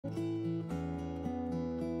Good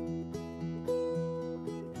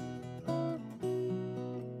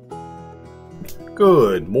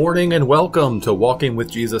morning and welcome to Walking with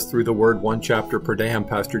Jesus Through the Word, one chapter per day. I'm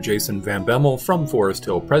Pastor Jason Van Bemmel from Forest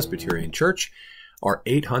Hill Presbyterian Church. Our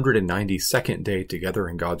 892nd day together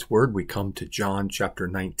in God's Word. We come to John chapter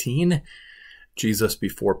 19. Jesus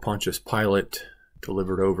before Pontius Pilate,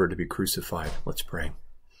 delivered over to be crucified. Let's pray.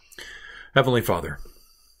 Heavenly Father,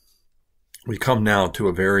 we come now to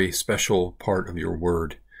a very special part of your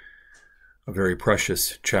Word, a very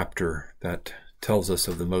precious chapter that tells us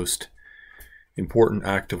of the most important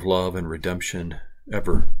act of love and redemption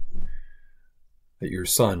ever, that your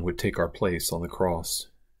Son would take our place on the cross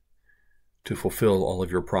to fulfill all of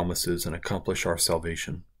your promises and accomplish our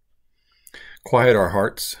salvation. Quiet our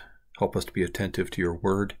hearts, help us to be attentive to your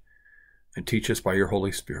word, and teach us by your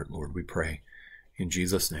Holy Spirit, Lord, we pray. In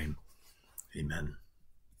Jesus' name, amen.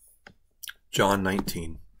 John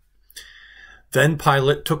 19. Then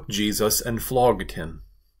Pilate took Jesus and flogged him.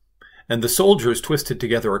 And the soldiers twisted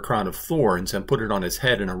together a crown of thorns and put it on his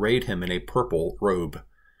head and arrayed him in a purple robe.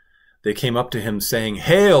 They came up to him saying,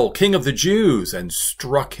 "Hail, King of the Jews!" and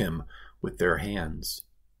struck him with their hands.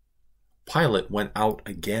 Pilate went out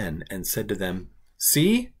again and said to them,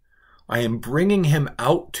 "See, I am bringing him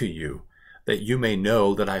out to you, that you may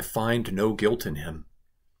know that I find no guilt in him."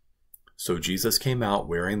 So Jesus came out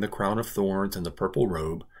wearing the crown of thorns and the purple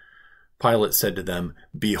robe. Pilate said to them,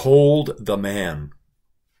 "Behold the man."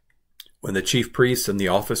 When the chief priests and the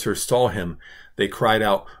officers saw him, they cried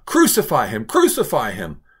out, "Crucify him! Crucify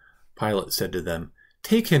him!" Pilate said to them,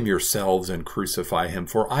 "Take him yourselves and crucify him,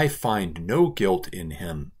 for I find no guilt in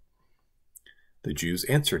him." The Jews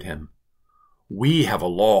answered him, "We have a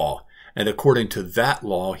law, and according to that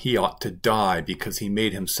law he ought to die because he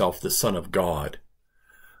made himself the Son of God."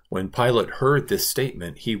 When Pilate heard this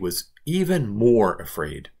statement, he was even more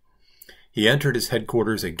afraid. He entered his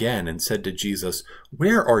headquarters again and said to Jesus,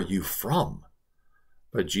 "Where are you from?"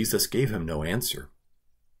 But Jesus gave him no answer.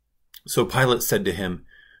 So Pilate said to him,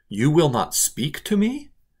 "You will not speak to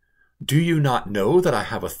me? Do you not know that I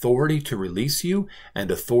have authority to release you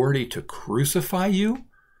and authority to crucify you?"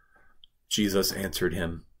 Jesus answered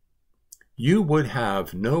him, "You would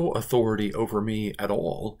have no authority over me at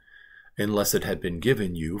all, unless it had been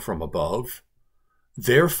given you from above.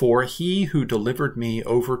 Therefore, he who delivered me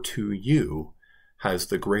over to you has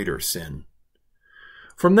the greater sin."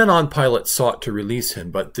 From then on, Pilate sought to release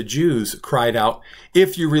him, but the Jews cried out,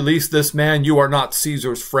 "If you release this man, you are not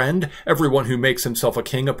Caesar's friend. Everyone who makes himself a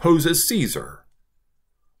king opposes Caesar."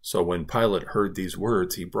 So when Pilate heard these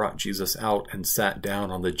words, he brought Jesus out and sat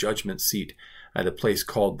down on the judgment seat at a place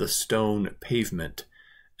called the Stone Pavement,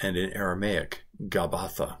 and in Aramaic,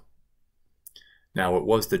 Gabbatha. Now it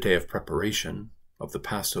was the day of preparation, of the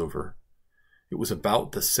Passover. It was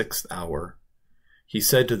about the 6th hour. He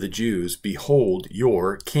said to the Jews, "Behold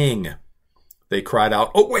your king." They cried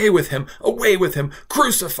out, "Away with him! Away with him!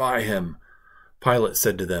 Crucify him!" Pilate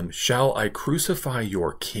said to them, "Shall I crucify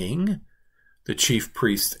your king?" The chief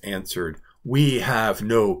priests answered, "We have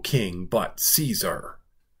no king but Caesar."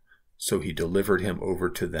 So he delivered him over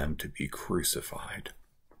to them to be crucified.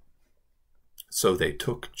 So they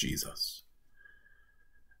took Jesus.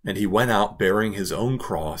 And he went out bearing his own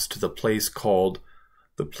cross to the place called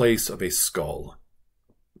the place of a skull,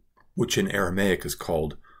 which in Aramaic is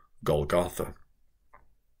called Golgotha.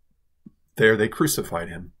 There they crucified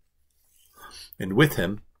him, and with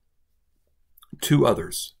him 2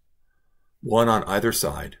 others, one on either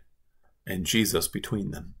side, and Jesus between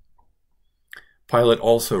them. Pilate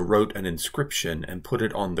also wrote an inscription and put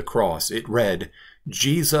it on the cross. It read,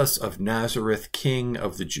 "Jesus of Nazareth, King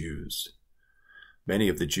of the Jews." Many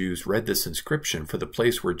of the Jews read this inscription, for the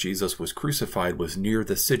place where Jesus was crucified was near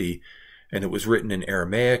the city, and it was written in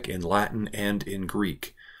Aramaic, in Latin, and in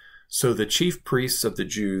Greek. So the chief priests of the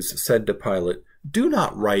Jews said to Pilate, "Do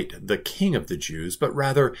not write the King of the Jews, but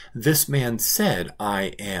rather, this man said,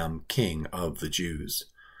 'I am King of the Jews.'"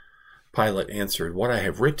 Pilate answered, "What I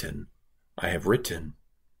have written, I have written."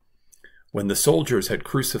 When the soldiers had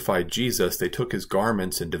crucified Jesus, they took his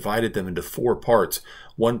garments and divided them into 4 parts,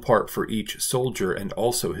 1 part for each soldier, and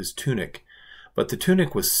also his tunic. But the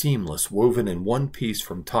tunic was seamless, woven in one piece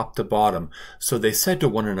from top to bottom. So they said to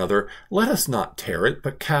one another, "Let us not tear it,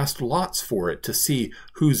 but cast lots for it to see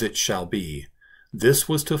whose it shall be." This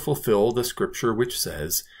was to fulfill the scripture which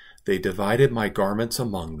says, "They divided my garments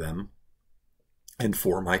among them, and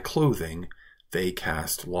for my clothing they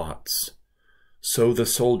cast lots." So the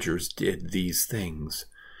soldiers did these things.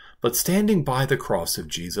 But standing by the cross of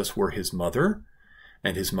Jesus were his mother,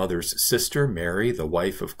 and his mother's sister Mary, the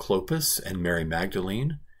wife of Clopas, and Mary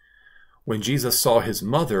Magdalene. When Jesus saw his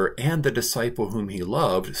mother and the disciple whom he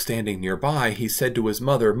loved standing nearby, he said to his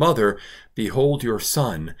mother, "Mother, behold your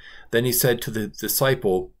son." Then he said to the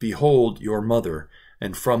disciple, "Behold your mother."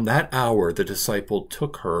 And from that hour the disciple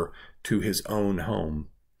took her to his own home.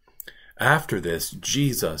 After this,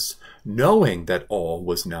 Jesus, knowing that all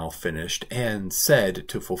was now finished, and said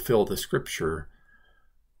to fulfill the scripture,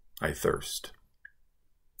 "I thirst."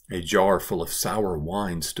 A jar full of sour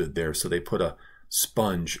wine stood there, so they put a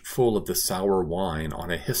sponge full of the sour wine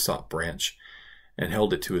on a hyssop branch and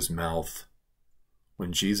held it to his mouth.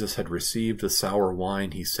 When Jesus had received the sour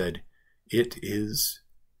wine, he said, "It is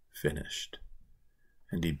finished."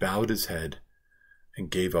 And he bowed his head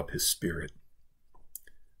and gave up his spirit.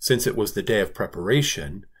 Since it was the day of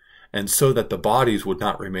preparation, and so that the bodies would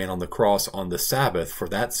not remain on the cross on the Sabbath, for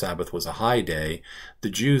that Sabbath was a high day, the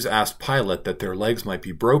Jews asked Pilate that their legs might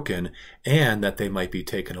be broken and that they might be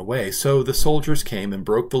taken away. So the soldiers came and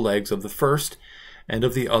broke the legs of the first and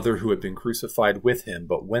of the other who had been crucified with him.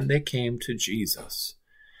 But when they came to Jesus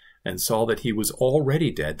and saw that he was already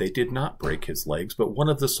dead, they did not break his legs, but one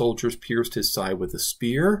of the soldiers pierced his side with a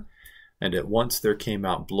spear, and at once there came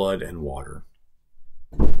out blood and water.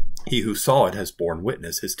 He who saw it has borne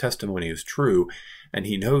witness. His testimony is true, and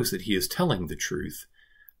he knows that he is telling the truth,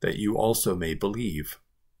 that you also may believe.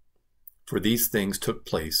 For these things took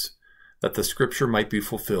place, that the scripture might be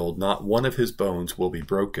fulfilled, not one of his bones will be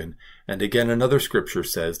broken. And again another scripture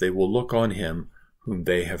says, they will look on him whom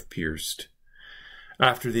they have pierced.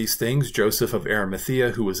 After these things, Joseph of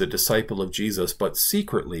Arimathea, who was a disciple of Jesus, but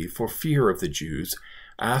secretly for fear of the Jews,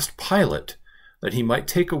 asked Pilate that he might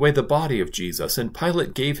take away the body of Jesus, and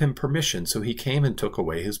Pilate gave him permission, so he came and took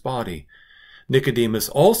away his body. Nicodemus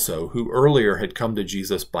also, who earlier had come to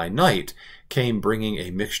Jesus by night, came bringing a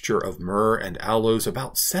mixture of myrrh and aloes,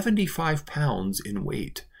 about 75 pounds in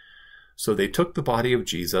weight. So they took the body of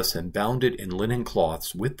Jesus and bound it in linen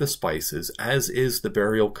cloths with the spices, as is the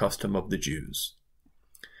burial custom of the Jews.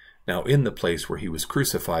 Now in the place where he was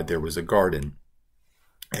crucified there was a garden,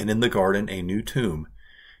 and in the garden a new tomb,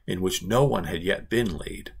 in which no one had yet been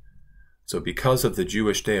laid. So because of the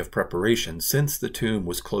Jewish day of preparation, since the tomb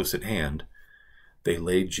was close at hand, they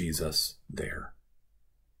laid Jesus there.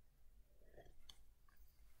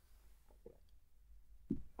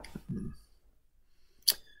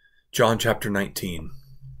 John chapter 19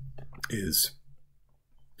 is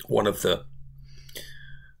one of the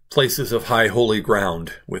places of high holy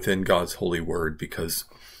ground within God's holy word, because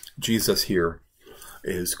Jesus here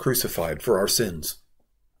is crucified for our sins.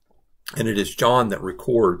 And it is John that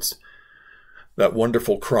records that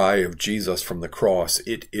wonderful cry of Jesus from the cross,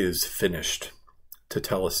 "It is finished,"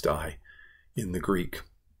 tetelestai in the Greek,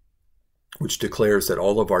 which declares that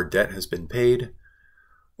all of our debt has been paid,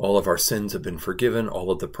 all of our sins have been forgiven,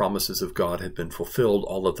 all of the promises of God have been fulfilled,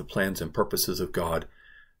 all of the plans and purposes of God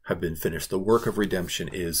have been finished. The work of redemption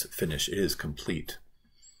is finished. It is complete.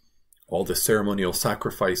 All the ceremonial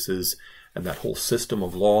sacrifices and that whole system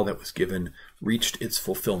of law that was given reached its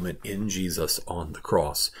fulfillment in Jesus on the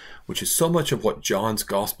cross, which is so much of what John's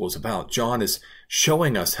gospel is about. John is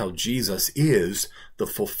showing us how Jesus is the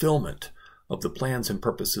fulfillment of the plans and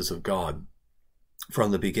purposes of God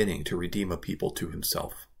from the beginning to redeem a people to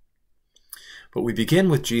himself. But we begin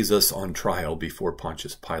with Jesus on trial before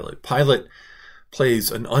Pontius Pilate. Pilate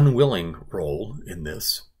plays an unwilling role in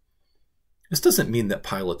this. This doesn't mean that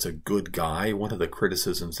Pilate's a good guy. One of the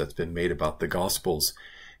criticisms that's been made about the Gospels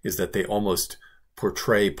is that they almost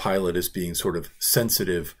portray Pilate as being sort of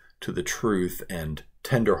sensitive to the truth and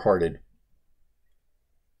tender-hearted,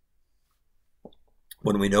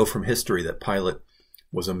 when we know from history that Pilate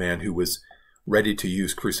was a man who was ready to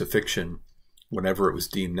use crucifixion whenever it was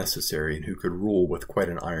deemed necessary and who could rule with quite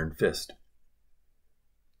an iron fist.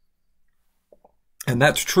 And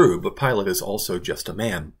that's true, but Pilate is also just a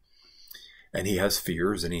man. And he has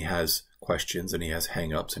fears, and he has questions, and he has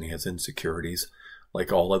hang-ups, and he has insecurities,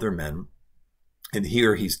 like all other men. And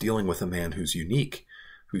here he's dealing with a man who's unique,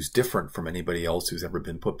 who's different from anybody else who's ever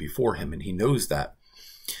been put before him, and he knows that.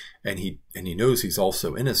 And he knows he's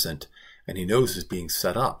also innocent, and he knows he's being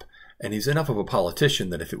set up. And he's enough of a politician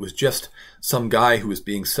that if it was just some guy who was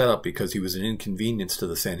being set up because he was an inconvenience to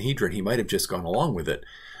the Sanhedrin, he might have just gone along with it.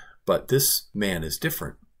 But this man is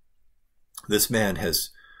different. This man has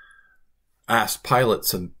asked Pilate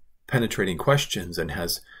some penetrating questions and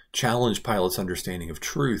has challenged Pilate's understanding of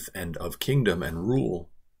truth and of kingdom and rule.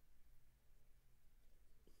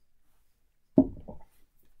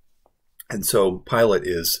 And so Pilate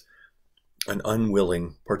is an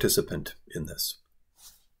unwilling participant in this.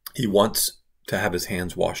 He wants to have his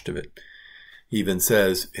hands washed of it. He even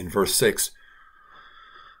says in verse 6,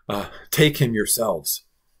 take him yourselves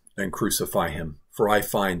and crucify him, for I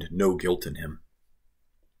find no guilt in him.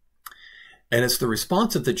 And it's the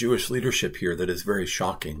response of the Jewish leadership here that is very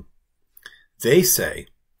shocking. They say,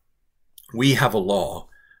 we have a law,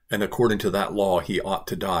 and according to that law he ought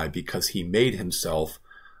to die because he made himself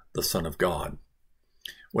the Son of God.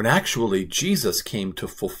 When actually Jesus came to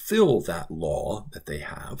fulfill that law that they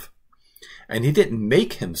have. And he didn't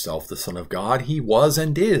make himself the Son of God. He was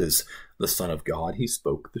and is the Son of God. He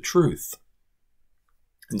spoke the truth.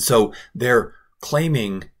 And so they're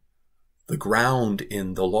claiming the ground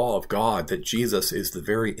in the law of God that Jesus is the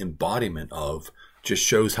very embodiment of, just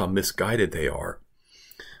shows how misguided they are.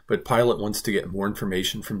 But Pilate wants to get more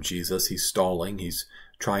information from Jesus. He's stalling. He's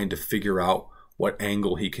trying to figure out what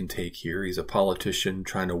angle he can take here. He's a politician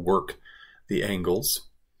trying to work the angles.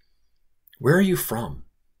 Where are you from?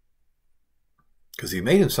 Because he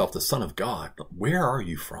made himself the Son of God. Where are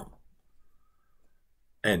you from?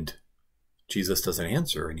 And Jesus doesn't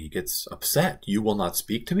answer, and he gets upset. You will not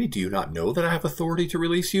speak to me? Do you not know that I have authority to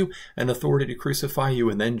release you and authority to crucify you?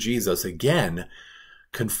 And then Jesus again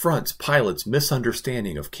confronts Pilate's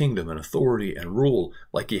misunderstanding of kingdom and authority and rule,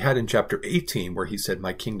 like he had in chapter 18, where he said,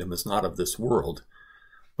 my kingdom is not of this world,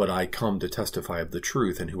 but I come to testify of the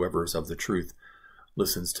truth, and whoever is of the truth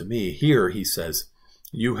listens to me. Here he says,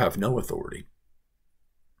 you have no authority,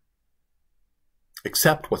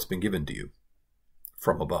 except what's been given to you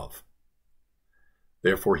from above.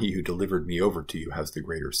 Therefore, he who delivered me over to you has the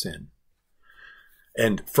greater sin.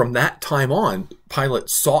 And from that time on, Pilate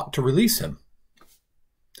sought to release him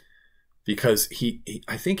because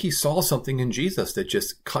I think he saw something in Jesus that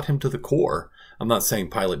just cut him to the core. I'm not saying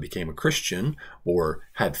Pilate became a Christian or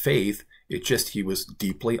had faith. It just he was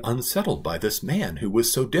deeply unsettled by this man who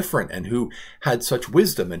was so different and who had such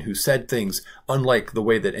wisdom and who said things unlike the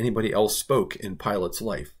way that anybody else spoke in Pilate's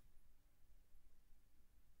life.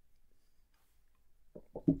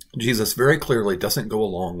 Jesus very clearly doesn't go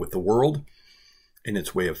along with the world in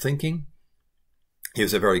its way of thinking. He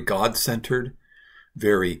is a very God-centered,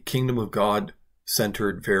 very kingdom of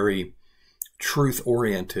God-centered, very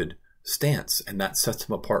truth-oriented stance, and that sets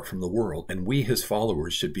him apart from the world. And we, his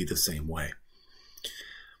followers, should be the same way.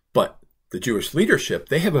 But the Jewish leadership,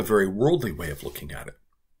 they have a very worldly way of looking at it.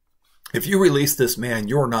 If you release this man,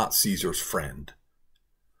 you're not Caesar's friend.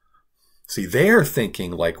 See, they're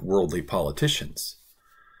thinking like worldly politicians.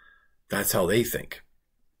 That's how they think.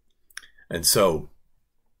 And so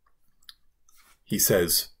he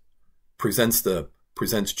says,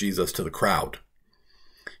 presents Jesus to the crowd.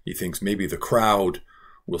 He thinks maybe the crowd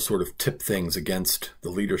will sort of tip things against the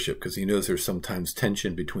leadership because he knows there's sometimes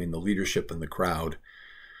tension between the leadership and the crowd.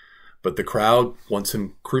 But the crowd wants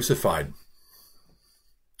him crucified.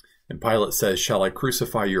 And Pilate says, shall I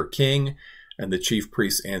crucify your king? And the chief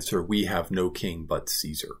priests answer, we have no king but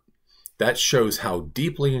Caesar. That shows how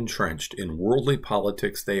deeply entrenched in worldly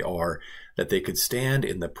politics they are, that they could stand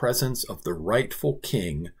in the presence of the rightful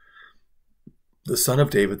king, the Son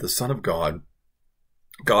of David, the Son of God,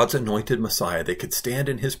 God's anointed Messiah. They could stand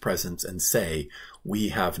in his presence and say, we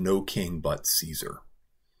have no king but Caesar.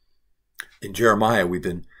 In Jeremiah, we've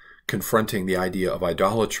been confronting the idea of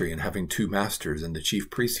idolatry and having two masters, and the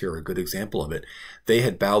chief priests here are a good example of it. They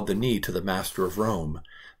had bowed the knee to the master of Rome.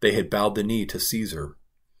 They had bowed the knee to Caesar.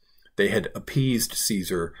 They had appeased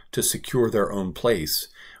Caesar to secure their own place.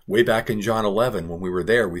 Way back in John 11, when we were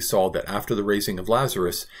there, we saw that after the raising of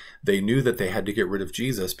Lazarus, they knew that they had to get rid of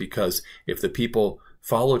Jesus because if the people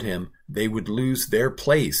followed him, they would lose their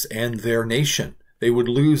place and their nation. They would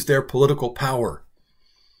lose their political power.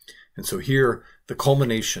 And so here, the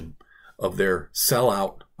culmination of their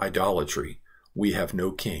sellout idolatry, we have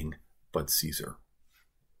no king but Caesar.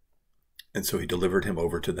 And so he delivered him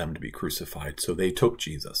over to them to be crucified. So they took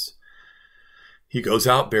Jesus. He goes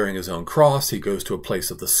out bearing his own cross. He goes to a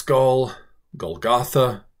place of the skull,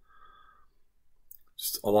 Golgotha.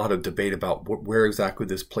 Just a lot of debate about where exactly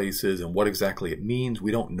this place is and what exactly it means.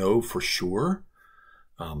 We don't know for sure.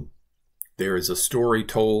 There is a story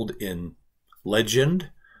told in legend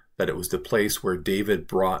that it was the place where David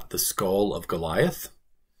brought the skull of Goliath.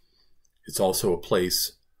 It's also a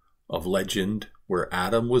place of legend where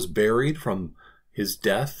Adam was buried from his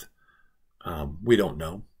death. We don't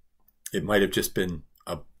know. It might have just been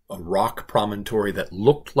a rock promontory that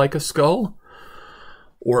looked like a skull,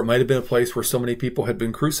 or it might have been a place where so many people had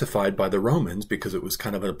been crucified by the Romans because it was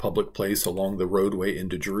kind of in a public place along the roadway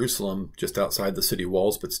into Jerusalem, just outside the city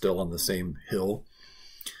walls, but still on the same hill,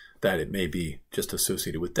 that it may be just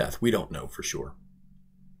associated with death. We don't know for sure.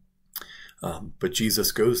 But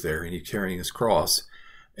Jesus goes there and he's carrying his cross,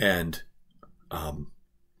 and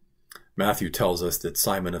Matthew tells us that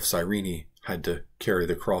Simon of Cyrene had to carry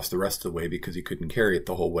the cross the rest of the way because he couldn't carry it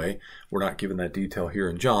the whole way. We're not given that detail here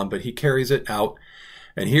in John, but he carries it out.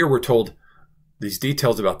 And here we're told these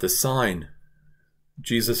details about this sign,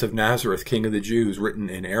 Jesus of Nazareth, King of the Jews, written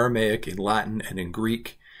in Aramaic, in Latin, and in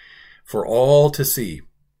Greek, for all to see.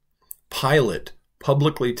 Pilate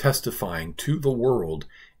publicly testifying to the world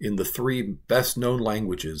in the three best-known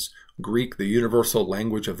languages, Greek, the universal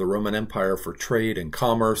language of the Roman Empire for trade and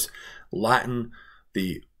commerce, Latin,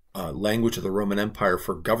 the language of the Roman Empire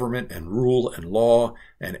for government and rule and law,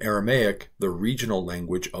 and Aramaic, the regional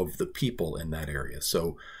language of the people in that area.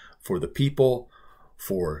 So for the people,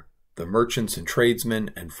 for the merchants and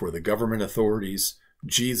tradesmen, and for the government authorities,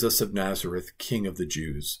 Jesus of Nazareth, King of the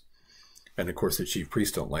Jews. And of course the chief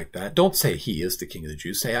priests don't like that. Don't say he is the King of the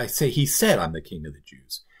Jews. Say he said I'm the King of the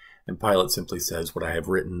Jews. And Pilate simply says, what I have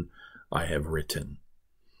written, I have written.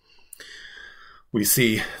 We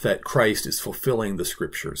see that Christ is fulfilling the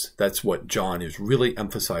scriptures. That's what John is really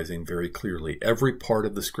emphasizing very clearly. Every part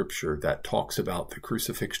of the scripture that talks about the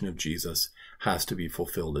crucifixion of Jesus has to be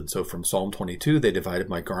fulfilled. And so from Psalm 22, they divided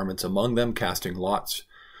my garments among them, casting lots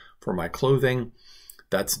for my clothing.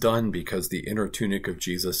 That's done because the inner tunic of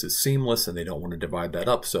Jesus is seamless and they don't want to divide that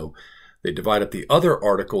up. So they divide up the other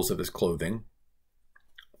articles of his clothing,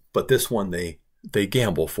 but this one they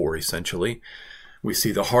gamble for, essentially. We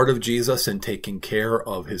see the heart of Jesus in taking care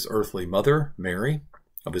of his earthly mother, Mary,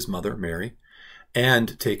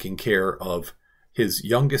 and taking care of his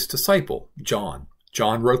youngest disciple, John.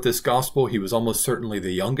 John wrote this gospel. He was almost certainly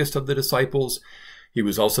the youngest of the disciples. He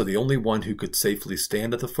was also the only one who could safely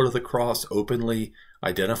stand at the foot of the cross, openly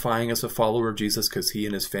identifying as a follower of Jesus, because he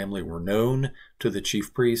and his family were known to the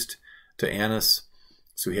chief priest, to Annas.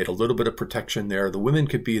 So he had a little bit of protection there. The women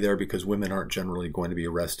could be there because women aren't generally going to be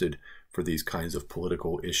arrested for these kinds of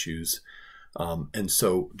political issues. And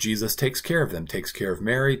so Jesus takes care of them, takes care of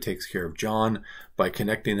Mary, takes care of John by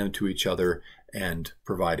connecting them to each other and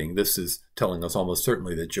providing. This is telling us almost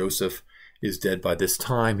certainly that Joseph is dead by this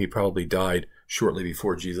time. He probably died shortly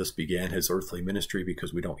before Jesus began his earthly ministry,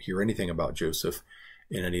 because we don't hear anything about Joseph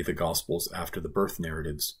in any of the Gospels after the birth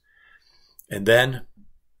narratives. And then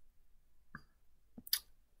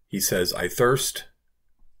he says, I thirst,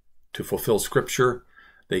 to fulfill Scripture.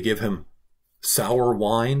 They give him sour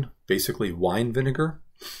wine, basically wine vinegar,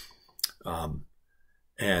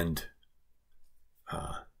 and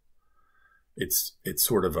it's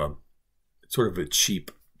sort of a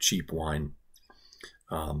cheap wine,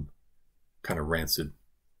 kind of rancid.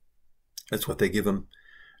 That's what they give him.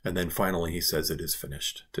 And then finally he says, it is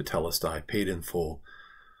finished. Tetelestai, paid in full.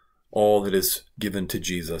 All that is given to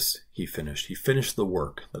Jesus, he finished. He finished the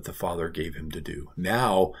work that the Father gave him to do.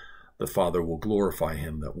 Now the Father will glorify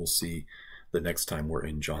him, that we'll see the next time we're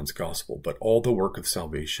in John's Gospel. But all the work of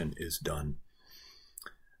salvation is done.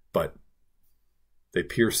 But they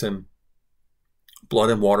pierce him. Blood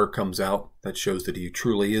and water comes out. That shows that he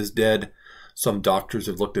truly is dead. Some doctors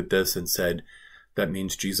have looked at this and said that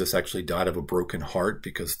means Jesus actually died of a broken heart,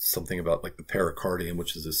 because something about like the pericardium,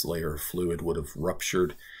 which is this layer of fluid, would have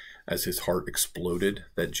ruptured as his heart exploded,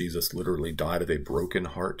 that Jesus literally died of a broken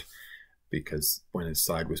heart, because when his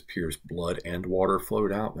side was pierced, blood and water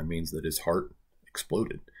flowed out. That means that his heart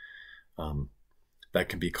exploded. That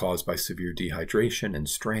can be caused by severe dehydration and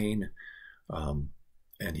strain,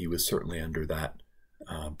 and he was certainly under that.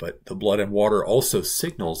 But the blood and water also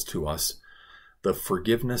signals to us the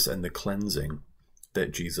forgiveness and the cleansing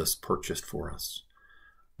that Jesus purchased for us.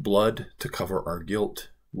 Blood to cover our guilt,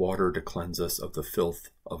 water to cleanse us of the filth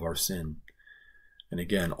of our sin. And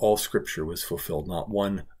again, all Scripture was fulfilled. Not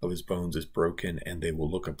one of his bones is broken, and they will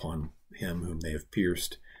look upon him whom they have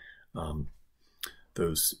pierced.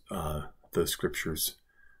 Those Scriptures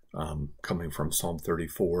coming from Psalm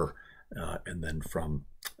 34 and then from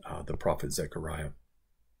the prophet Zechariah.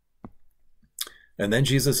 And then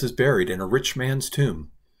Jesus is buried in a rich man's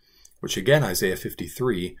tomb, which again, Isaiah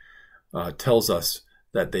 53 tells us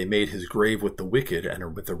that they made his grave with the wicked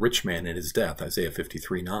and with the rich man in his death, Isaiah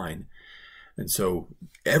 53:9. And so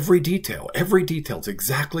every detail is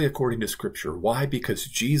exactly according to Scripture. Why? Because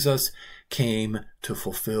Jesus came to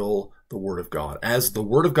fulfill the Word of God. As the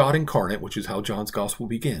Word of God incarnate, which is how John's Gospel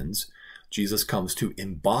begins, Jesus comes to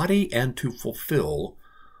embody and to fulfill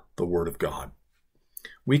the Word of God.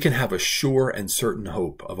 We can have a sure and certain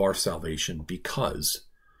hope of our salvation because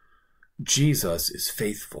Jesus is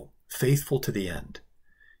faithful to the end.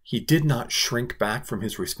 He did not shrink back from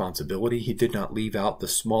his responsibility. He did not leave out the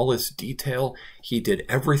smallest detail. He did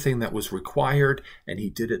everything that was required, and he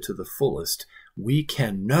did it to the fullest. We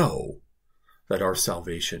can know that our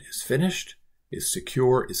salvation is finished, is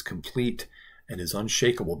secure, is complete, and is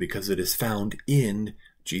unshakable because it is found in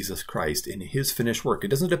Jesus Christ in his finished work. It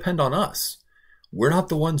doesn't depend on us. We're not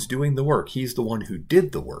the ones doing the work. He's the one who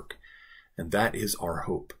did the work. And that is our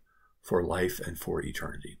hope for life and for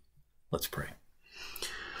eternity. Let's pray.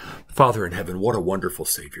 Father in heaven, what a wonderful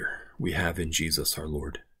Savior we have in Jesus our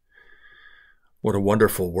Lord. What a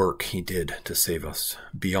wonderful work he did to save us,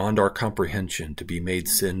 beyond our comprehension, to be made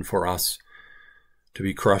sin for us, to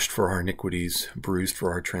be crushed for our iniquities, bruised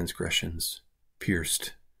for our transgressions,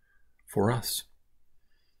 pierced for us.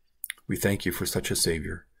 We thank you for such a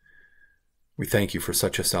Savior. We thank you for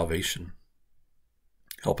such a salvation.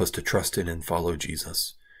 Help us to trust in and follow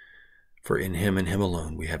Jesus, for in him and him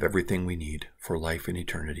alone we have everything we need for life and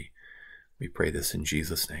eternity. We pray this in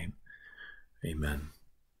Jesus' name. Amen.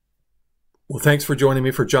 Well, thanks for joining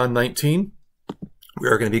me for John 19. We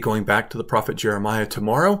are going to be going back to the prophet Jeremiah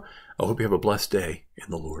tomorrow. I hope you have a blessed day in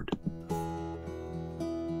the Lord.